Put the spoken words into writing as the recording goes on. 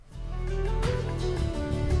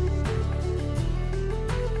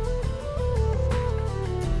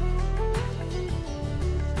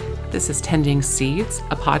This is Tending Seeds,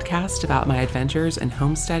 a podcast about my adventures in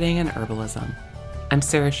homesteading and herbalism. I'm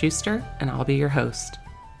Sarah Schuster, and I'll be your host.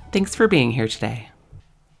 Thanks for being here today.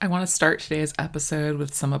 I want to start today's episode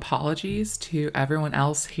with some apologies to everyone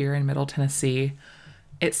else here in Middle Tennessee.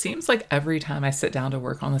 It seems like every time I sit down to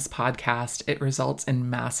work on this podcast, it results in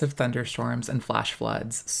massive thunderstorms and flash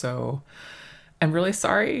floods, so I'm really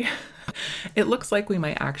sorry. It looks like we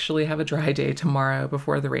might actually have a dry day tomorrow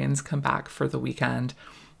before the rains come back for the weekend.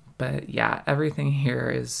 But yeah, everything here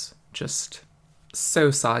is just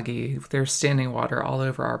so soggy. There's standing water all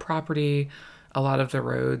over our property. A lot of the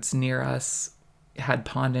roads near us had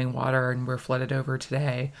ponding water and were flooded over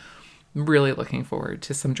today. I'm really looking forward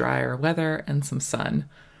to some drier weather and some sun.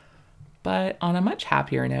 But on a much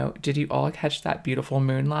happier note, did you all catch that beautiful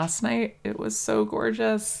moon last night? It was so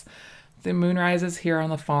gorgeous. The moonrises here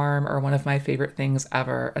on the farm are one of my favorite things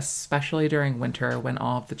ever, especially during winter when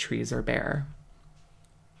all of the trees are bare.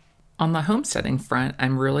 On the homesteading front,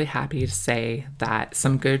 I'm really happy to say that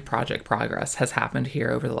some good project progress has happened here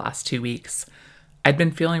over the last 2 weeks. I'd been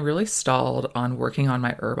feeling really stalled on working on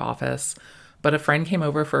my herb office, but a friend came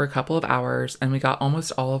over for a couple of hours and we got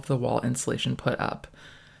almost all of the wall insulation put up.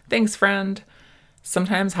 Thanks, friend!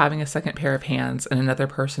 Sometimes having a second pair of hands and another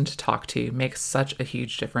person to talk to makes such a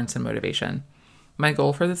huge difference in motivation. My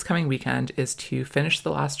goal for this coming weekend is to finish the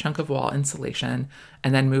last chunk of wall insulation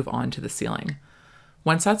and then move on to the ceiling.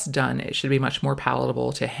 Once that's done, it should be much more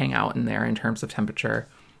palatable to hang out in there in terms of temperature,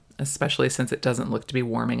 especially since it doesn't look to be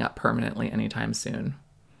warming up permanently anytime soon.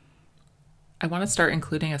 I want to start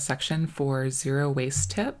including a section for zero waste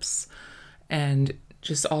tips and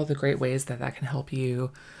just all the great ways that can help you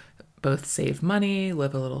both save money,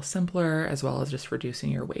 live a little simpler, as well as just reducing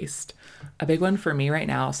your waste. A big one for me right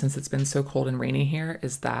now, since it's been so cold and rainy here,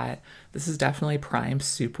 is that this is definitely prime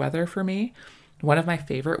soup weather for me. One of my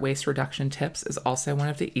favorite waste reduction tips is also one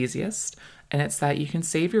of the easiest, and it's that you can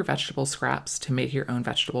save your vegetable scraps to make your own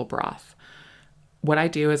vegetable broth. What I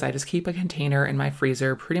do is I just keep a container in my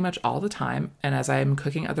freezer pretty much all the time, and as I'm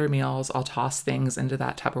cooking other meals, I'll toss things into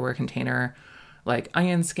that Tupperware container, like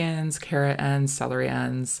onion skins, carrot ends, celery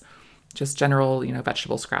ends, just general,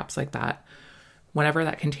 vegetable scraps like that. Whenever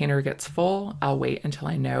that container gets full, I'll wait until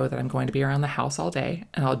I know that I'm going to be around the house all day,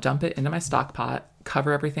 and I'll dump it into my stock pot,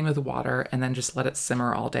 cover everything with water, and then just let it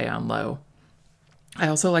simmer all day on low. I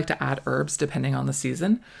also like to add herbs depending on the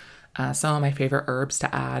season. Some of my favorite herbs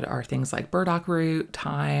to add are things like burdock root,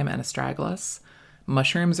 thyme, and astragalus.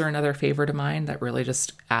 Mushrooms are another favorite of mine that really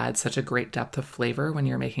just add such a great depth of flavor when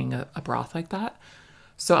you're making a broth like that.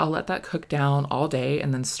 So I'll let that cook down all day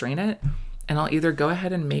and then strain it. And I'll either go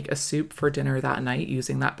ahead and make a soup for dinner that night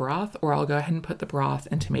using that broth, or I'll go ahead and put the broth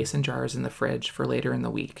into mason jars in the fridge for later in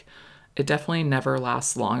the week. It definitely never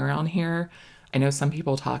lasts long around here. I know some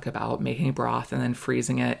people talk about making broth and then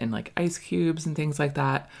freezing it in like ice cubes and things like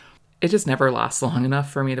that. It just never lasts long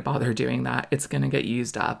enough for me to bother doing that. It's going to get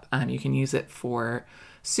used up. You can use it for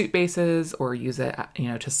soup bases or use it,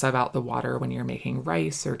 to sub out the water when you're making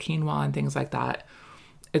rice or quinoa and things like that.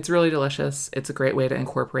 It's really delicious. It's a great way to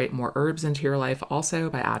incorporate more herbs into your life also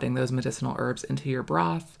by adding those medicinal herbs into your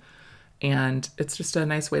broth. And it's just a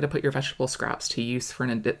nice way to put your vegetable scraps to use for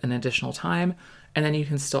an additional time, and then you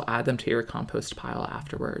can still add them to your compost pile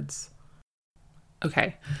afterwards.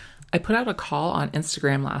 Okay, I put out a call on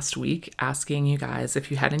Instagram last week asking you guys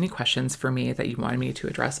if you had any questions for me that you wanted me to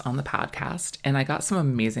address on the podcast, and I got some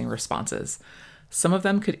amazing responses. Some of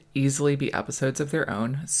them could easily be episodes of their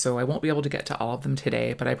own, so I won't be able to get to all of them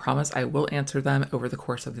today, but I promise I will answer them over the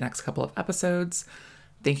course of the next couple of episodes.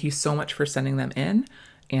 Thank you so much for sending them in,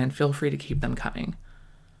 and feel free to keep them coming.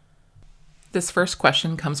 This first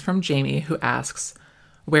question comes from Jamie, who asks,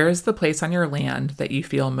 where is the place on your land that you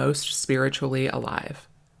feel most spiritually alive?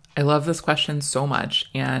 I love this question so much,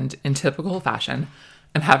 and in typical fashion,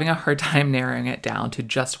 I'm having a hard time narrowing it down to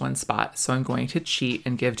just one spot, so I'm going to cheat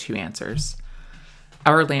and give 2 answers.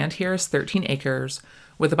 Our land here is 13 acres,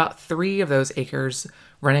 with about 3 of those acres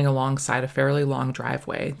running alongside a fairly long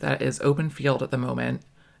driveway that is open field at the moment,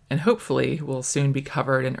 and hopefully will soon be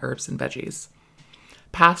covered in herbs and veggies.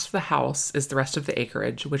 Past the house is the rest of the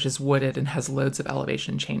acreage, which is wooded and has loads of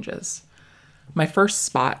elevation changes. My first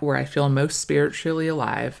spot where I feel most spiritually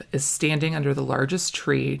alive is standing under the largest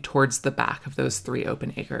tree towards the back of those 3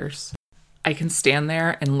 open acres. I can stand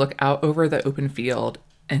there and look out over the open field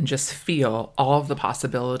and just feel all of the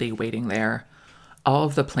possibility waiting there, all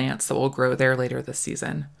of the plants that will grow there later this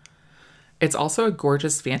season. It's also a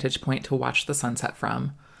gorgeous vantage point to watch the sunset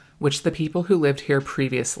from, which the people who lived here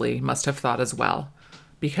previously must have thought as well,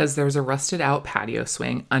 because there's a rusted out patio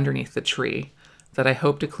swing underneath the tree that I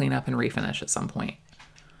hope to clean up and refinish at some point.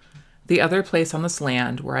 The other place on this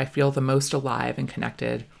land where I feel the most alive and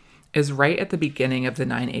connected is right at the beginning of the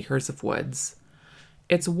 9 acres of woods.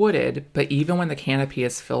 It's wooded, but even when the canopy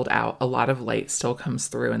is filled out, a lot of light still comes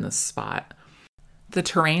through in this spot. The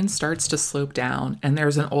terrain starts to slope down, and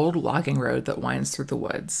there's an old logging road that winds through the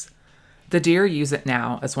woods. The deer use it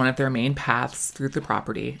now as one of their main paths through the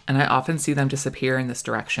property, and I often see them disappear in this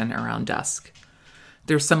direction around dusk.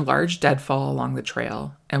 There's some large deadfall along the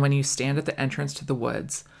trail, and when you stand at the entrance to the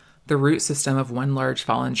woods, the root system of one large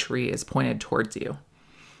fallen tree is pointed towards you.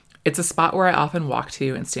 It's a spot where I often walk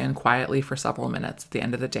to and stand quietly for several minutes at the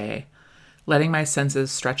end of the day, letting my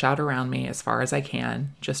senses stretch out around me as far as I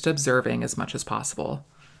can, just observing as much as possible.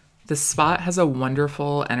 This spot has a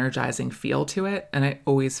wonderful, energizing feel to it, and I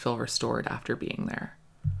always feel restored after being there.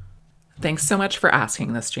 Thanks so much for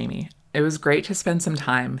asking this, Jamie. It was great to spend some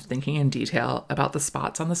time thinking in detail about the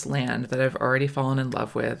spots on this land that I've already fallen in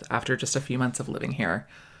love with after just a few months of living here,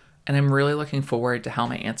 and I'm really looking forward to how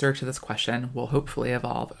my answer to this question will hopefully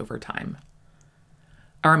evolve over time.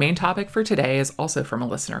 Our main topic for today is also from a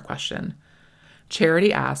listener question.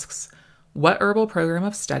 Charity asks, what herbal program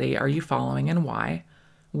of study are you following and why?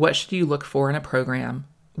 What should you look for in a program?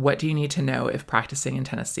 What do you need to know if practicing in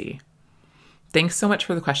Tennessee? Thanks so much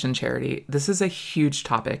for the question, Charity. This is a huge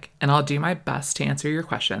topic, and I'll do my best to answer your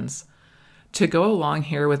questions. To go along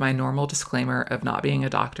here with my normal disclaimer of not being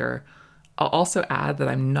a doctor, I'll also add that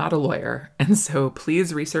I'm not a lawyer, and so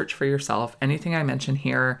please research for yourself anything I mention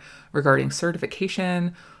here regarding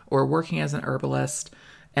certification or working as an herbalist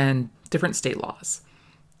and different state laws.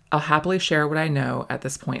 I'll happily share what I know at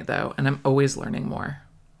this point, though, and I'm always learning more.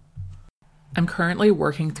 I'm currently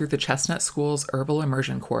working through the Chestnut School's Herbal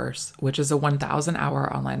Immersion course, which is a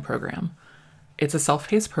 1,000-hour online program. It's a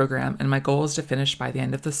self-paced program, and my goal is to finish by the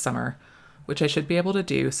end of this summer, which I should be able to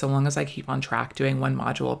do so long as I keep on track doing 1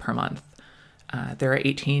 module per month. There are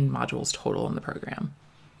 18 modules total in the program.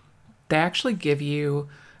 They actually give you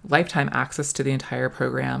lifetime access to the entire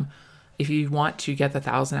program. If you want to get the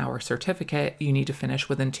 1,000-hour certificate, you need to finish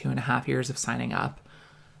within 2.5 years of signing up.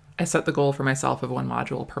 I set the goal for myself of 1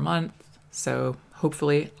 module per month, so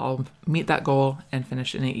hopefully I'll meet that goal and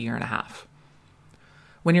finish in 1.5 years.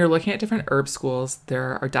 When you're looking at different herb schools,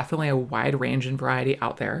 there are definitely a wide range and variety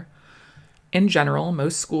out there. In general,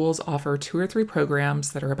 most schools offer 2 or 3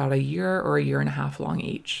 programs that are about 1 year or 1.5 years long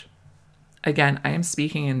each. Again, I am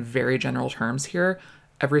speaking in very general terms here.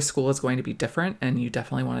 Every school is going to be different, and you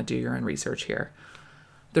definitely want to do your own research here.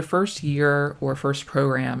 The first year or first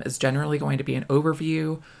program is generally going to be an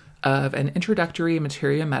overview of an introductory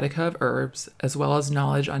materia medica of herbs, as well as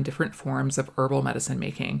knowledge on different forms of herbal medicine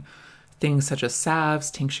making, things such as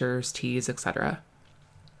salves, tinctures, teas, etc.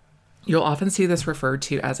 You'll often see this referred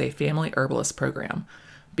to as a family herbalist program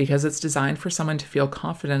because it's designed for someone to feel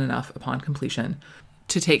confident enough upon completion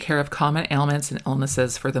to take care of common ailments and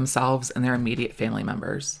illnesses for themselves and their immediate family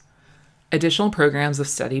members. Additional programs of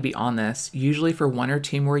study beyond this, usually for 1 or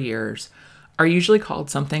 2 more years, are usually called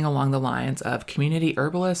something along the lines of community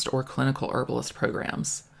herbalist or clinical herbalist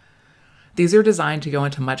programs. These are designed to go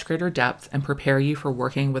into much greater depth and prepare you for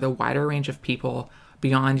working with a wider range of people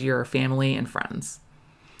beyond your family and friends.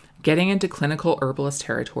 Getting into clinical herbalist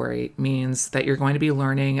territory means that you're going to be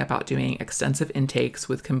learning about doing extensive intakes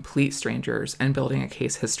with complete strangers and building a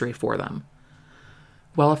case history for them.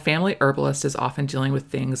 While a family herbalist is often dealing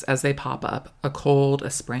with things as they pop up, a cold,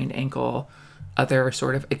 a sprained ankle, other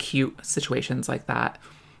sort of acute situations like that,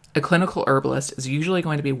 a clinical herbalist is usually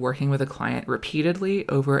going to be working with a client repeatedly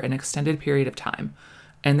over an extended period of time,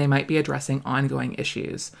 and they might be addressing ongoing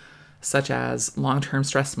issues, such as long-term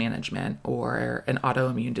stress management or an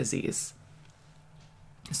autoimmune disease.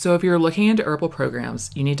 So if you're looking into herbal programs,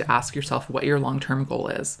 you need to ask yourself what your long-term goal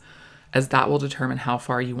is, as that will determine how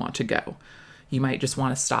far you want to go. You might just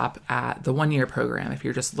want to stop at the 1-year program if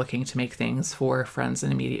you're just looking to make things for friends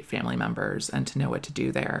and immediate family members and to know what to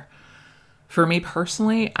do there. For me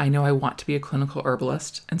personally, I know I want to be a clinical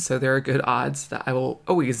herbalist, and so there are good odds that I will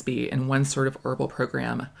always be in one sort of herbal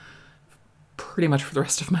program pretty much for the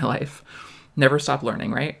rest of my life. Never stop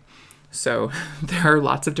learning, right? So there are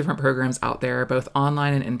lots of different programs out there, both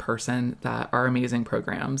online and in person, that are amazing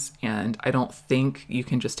programs. And I don't think you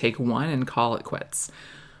can just take one and call it quits.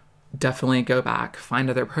 Definitely go back,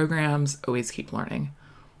 find other programs, always keep learning.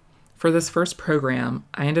 For this first program,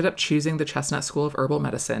 I ended up choosing the Chestnut School of Herbal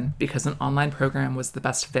Medicine because an online program was the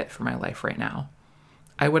best fit for my life right now.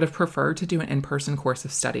 I would have preferred to do an in-person course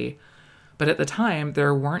of study, but at the time,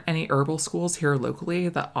 there weren't any herbal schools here locally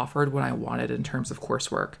that offered what I wanted in terms of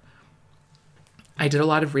coursework. I did a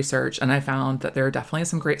lot of research, and I found that there are definitely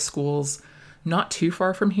some great schools not too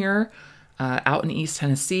far from here, Out in East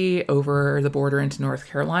Tennessee, over the border into North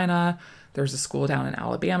Carolina, there's a school down in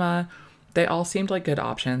Alabama. They all seemed like good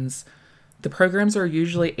options. The programs are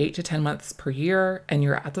usually 8 to 10 months per year, and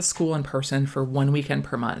you're at the school in person for 1 weekend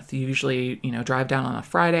per month. You usually, drive down on a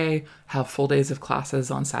Friday, have full days of classes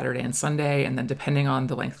on Saturday and Sunday, and then depending on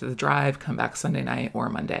the length of the drive, come back Sunday night or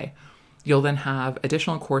Monday. You'll then have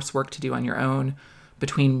additional coursework to do on your own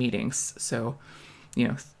between meetings. So,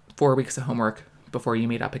 4 weeks of homework before you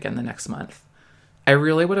meet up again the next month. I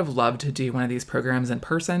really would have loved to do one of these programs in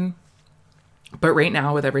person, but right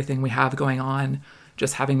now with everything we have going on,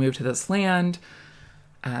 just having moved to this land,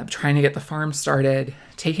 trying to get the farm started,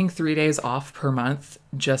 taking 3 days off per month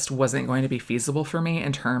just wasn't going to be feasible for me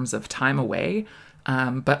in terms of time away,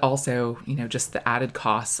 but also, just the added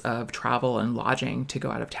costs of travel and lodging to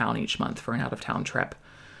go out of town each month for an out-of-town trip.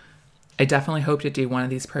 I definitely hope to do one of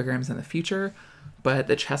these programs in the future, but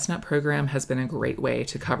the Chestnut program has been a great way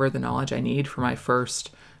to cover the knowledge I need for my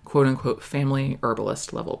first quote-unquote family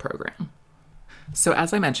herbalist level program. So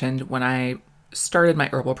as I mentioned, when I started my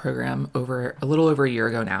herbal program a little over a year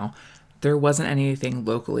ago now, there wasn't anything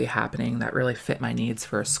locally happening that really fit my needs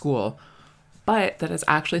for a school, but that has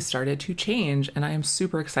actually started to change, and I am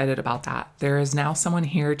super excited about that. There is now someone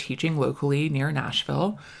here teaching locally near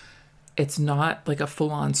Nashville. It's not like a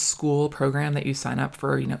full-on school program that you sign up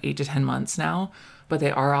for, 8 to 10 months now, but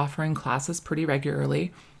they are offering classes pretty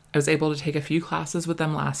regularly. I was able to take a few classes with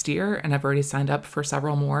them last year, and I've already signed up for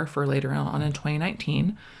several more for later on in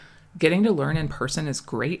 2019. Getting to learn in person is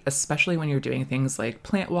great, especially when you're doing things like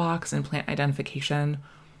plant walks and plant identification.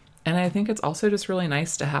 And I think it's also just really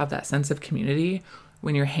nice to have that sense of community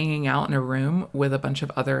when you're hanging out in a room with a bunch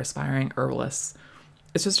of other aspiring herbalists.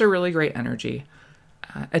 It's just a really great energy.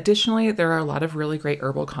 Additionally, there are a lot of really great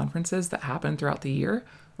herbal conferences that happen throughout the year,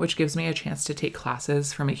 which gives me a chance to take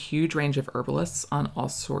classes from a huge range of herbalists on all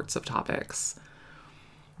sorts of topics.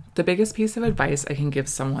 The biggest piece of advice I can give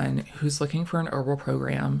someone who's looking for an herbal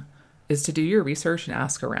program is to do your research and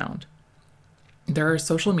ask around. There are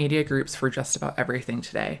social media groups for just about everything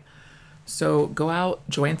today. So go out,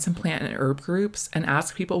 join some plant and herb groups, and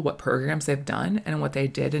ask people what programs they've done and what they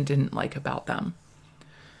did and didn't like about them.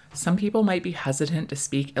 Some people might be hesitant to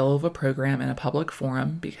speak ill of a program in a public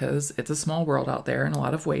forum because it's a small world out there in a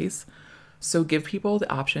lot of ways, so give people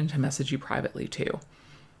the option to message you privately too.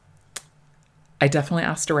 I definitely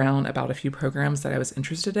asked around about a few programs that I was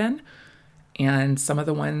interested in, and some of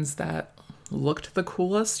the ones that looked the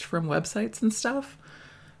coolest from websites and stuff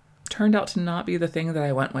turned out to not be the thing that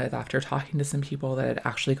I went with after talking to some people that had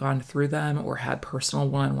actually gone through them or had personal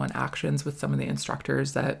one-on-one actions with some of the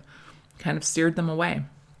instructors that kind of steered them away.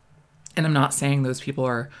 And I'm not saying those people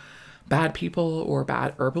are bad people or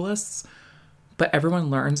bad herbalists, but everyone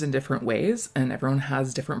learns in different ways and everyone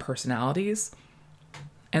has different personalities.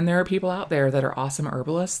 And there are people out there that are awesome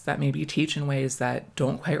herbalists that maybe teach in ways that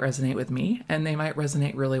don't quite resonate with me, and they might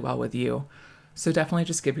resonate really well with you. So definitely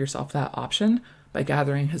just give yourself that option by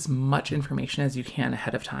gathering as much information as you can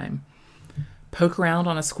ahead of time. Poke around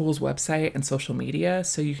on a school's website and social media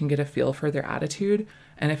so you can get a feel for their attitude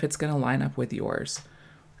and if it's going to line up with yours.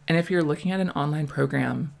 And if you're looking at an online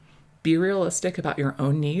program, be realistic about your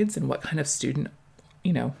own needs and what kind of student,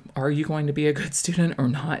 are you going to be a good student or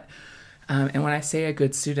not? And when I say a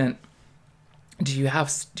good student, do you have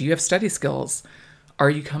study skills? Are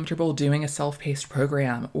you comfortable doing a self-paced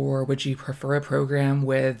program, or would you prefer a program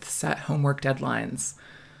with set homework deadlines?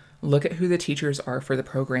 Look at who the teachers are for the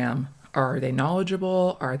program. Are they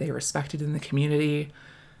knowledgeable? Are they respected in the community?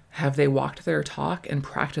 Have they walked their talk and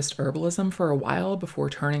practiced herbalism for a while before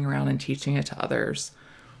turning around and teaching it to others?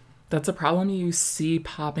 That's a problem you see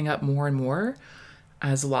popping up more and more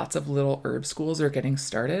as lots of little herb schools are getting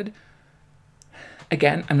started.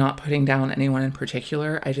 Again, I'm not putting down anyone in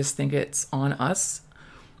particular. I just think it's on us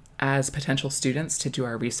as potential students to do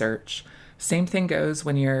our research. Same thing goes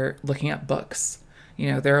when you're looking at books.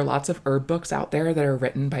 There are lots of herb books out there that are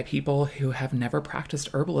written by people who have never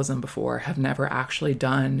practiced herbalism before, have never actually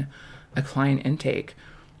done a client intake.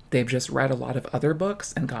 They've just read a lot of other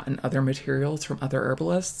books and gotten other materials from other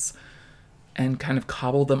herbalists and kind of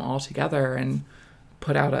cobbled them all together and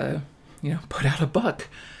put out a book.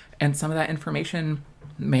 And some of that information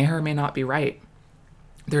may or may not be right.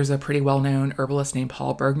 There's a pretty well-known herbalist named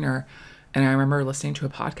Paul Bergner, and I remember listening to a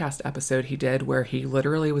podcast episode he did where he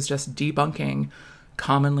literally was just debunking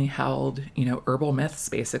commonly held, herbal myths,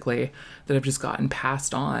 basically, that have just gotten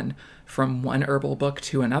passed on from one herbal book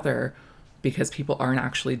to another because people aren't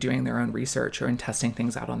actually doing their own research or testing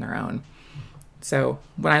things out on their own. So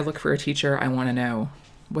when I look for a teacher, I want to know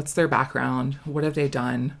what's their background, what have they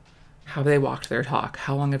done, how have they walked their talk,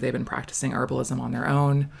 how long have they been practicing herbalism on their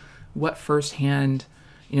own, what firsthand,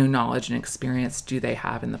 knowledge and experience do they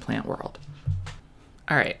have in the plant world?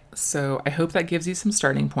 All right, so I hope that gives you some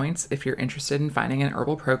starting points if you're interested in finding an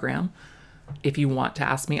herbal program. If you want to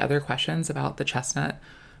ask me other questions about the chestnut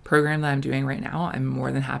program that I'm doing right now, I'm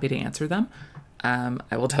more than happy to answer them.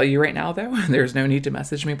 I will tell you right now, though, there's no need to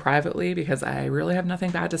message me privately because I really have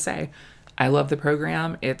nothing bad to say. I love the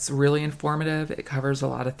program. It's really informative. It covers a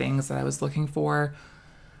lot of things that I was looking for,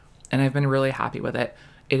 and I've been really happy with it.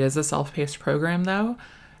 It is a self-paced program, though.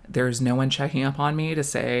 There's no one checking up on me to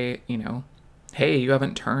say, hey, you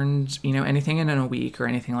haven't turned, anything in a week or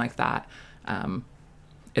anything like that.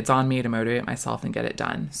 It's on me to motivate myself and get it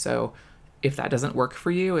done. So if that doesn't work for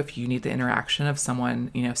you, if you need the interaction of someone,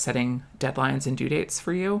 setting deadlines and due dates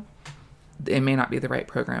for you, it may not be the right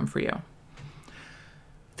program for you.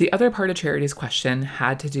 The other part of Charity's question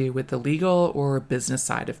had to do with the legal or business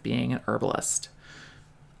side of being an herbalist.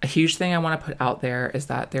 A huge thing I want to put out there is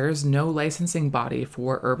that there is no licensing body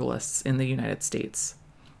for herbalists in the United States.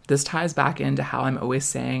 This ties back into how I'm always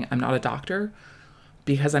saying I'm not a doctor,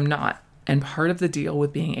 because I'm not. And part of the deal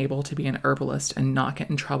with being able to be an herbalist and not get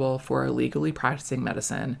in trouble for illegally practicing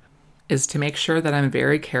medicine is to make sure that I'm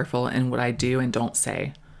very careful in what I do and don't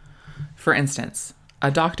say. For instance, a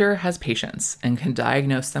doctor has patients and can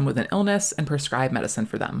diagnose them with an illness and prescribe medicine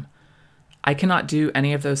for them. I cannot do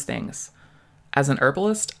any of those things. As an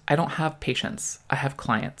herbalist, I don't have patients. I have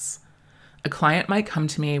clients. A client might come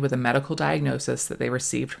to me with a medical diagnosis that they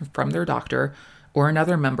received from their doctor or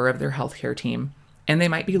another member of their healthcare team, and they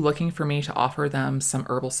might be looking for me to offer them some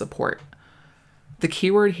herbal support. The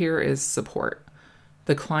keyword here is support.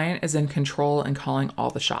 The client is in control and calling all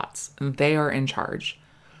the shots. They are in charge.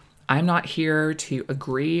 I'm not here to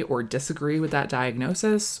agree or disagree with that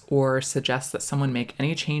diagnosis or suggest that someone make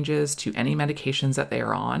any changes to any medications that they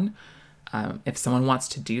are on. If someone wants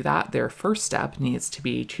to do that, their first step needs to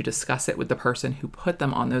be to discuss it with the person who put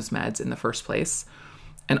them on those meds in the first place.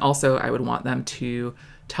 And also, I would want them to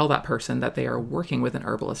tell that person that they are working with an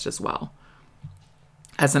herbalist as well.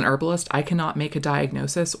 As an herbalist, I cannot make a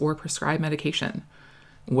diagnosis or prescribe medication.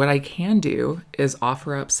 What I can do is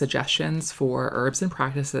offer up suggestions for herbs and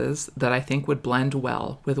practices that I think would blend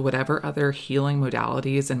well with whatever other healing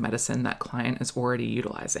modalities and medicine that client is already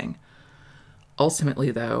utilizing.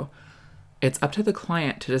 Ultimately, though, it's up to the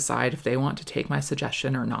client to decide if they want to take my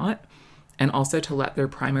suggestion or not, and also to let their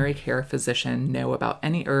primary care physician know about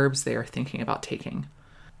any herbs they are thinking about taking.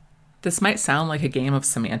 This might sound like a game of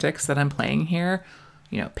semantics that I'm playing here,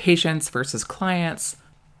 patients versus clients,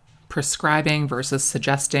 prescribing versus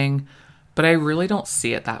suggesting, but I really don't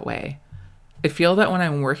see it that way. I feel that when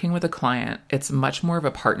I'm working with a client, it's much more of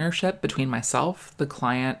a partnership between myself, the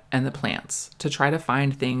client, and the plants to try to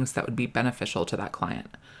find things that would be beneficial to that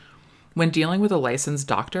client. When dealing with a licensed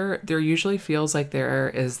doctor, there usually feels like there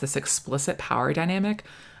is this explicit power dynamic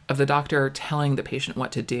of the doctor telling the patient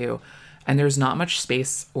what to do, and there's not much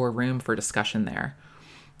space or room for discussion there.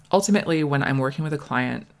 Ultimately, when I'm working with a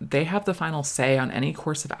client, they have the final say on any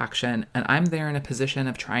course of action, and I'm there in a position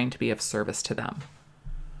of trying to be of service to them.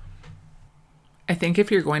 I think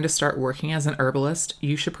if you're going to start working as an herbalist,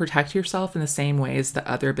 you should protect yourself in the same ways that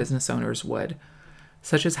other business owners would,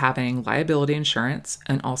 such as having liability insurance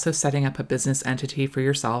and also setting up a business entity for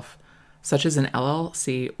yourself, such as an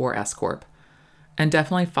LLC or S-Corp. And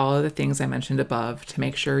definitely follow the things I mentioned above to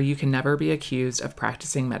make sure you can never be accused of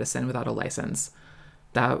practicing medicine without a license.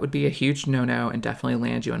 That would be a huge no-no and definitely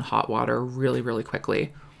land you in hot water really, really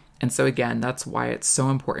quickly. And so again, that's why it's so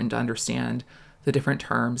important to understand the different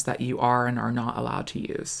terms that you are and are not allowed to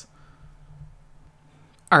use.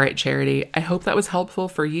 All right, Charity, I hope that was helpful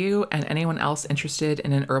for you and anyone else interested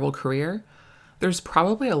in an herbal career. There's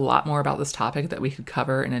probably a lot more about this topic that we could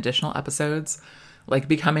cover in additional episodes, like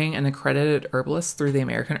becoming an accredited herbalist through the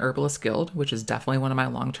American Herbalist Guild, which is definitely one of my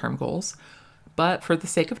long-term goals. But for the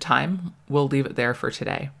sake of time, we'll leave it there for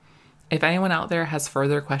today. If anyone out there has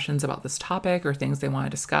further questions about this topic or things they want to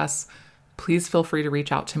discuss, please feel free to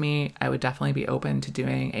reach out to me. I would definitely be open to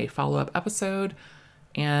doing a follow-up episode.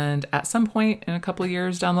 And at some point in a couple of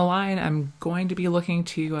years down the line, I'm going to be looking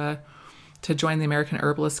to join the American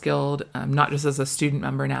Herbalist Guild, not just as a student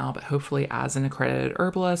member now, but hopefully as an accredited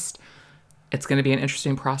herbalist. It's going to be an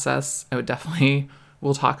interesting process. I would definitely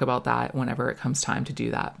we'll talk about that whenever it comes time to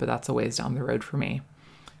do that, but that's a ways down the road for me.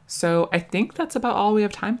 So I think that's about all we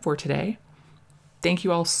have time for today. Thank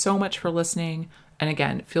you all so much for listening. And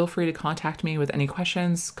again, feel free to contact me with any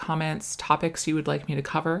questions, comments, topics you would like me to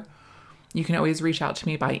cover. You can always reach out to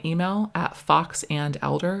me by email at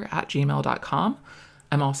foxandelder@gmail.com.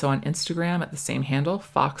 I'm also on Instagram at the same handle,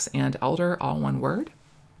 foxandelder, all one word.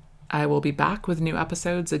 I will be back with new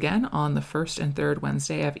episodes again on the first and third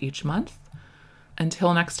Wednesday of each month.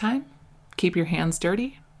 Until next time, keep your hands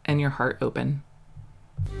dirty and your heart open.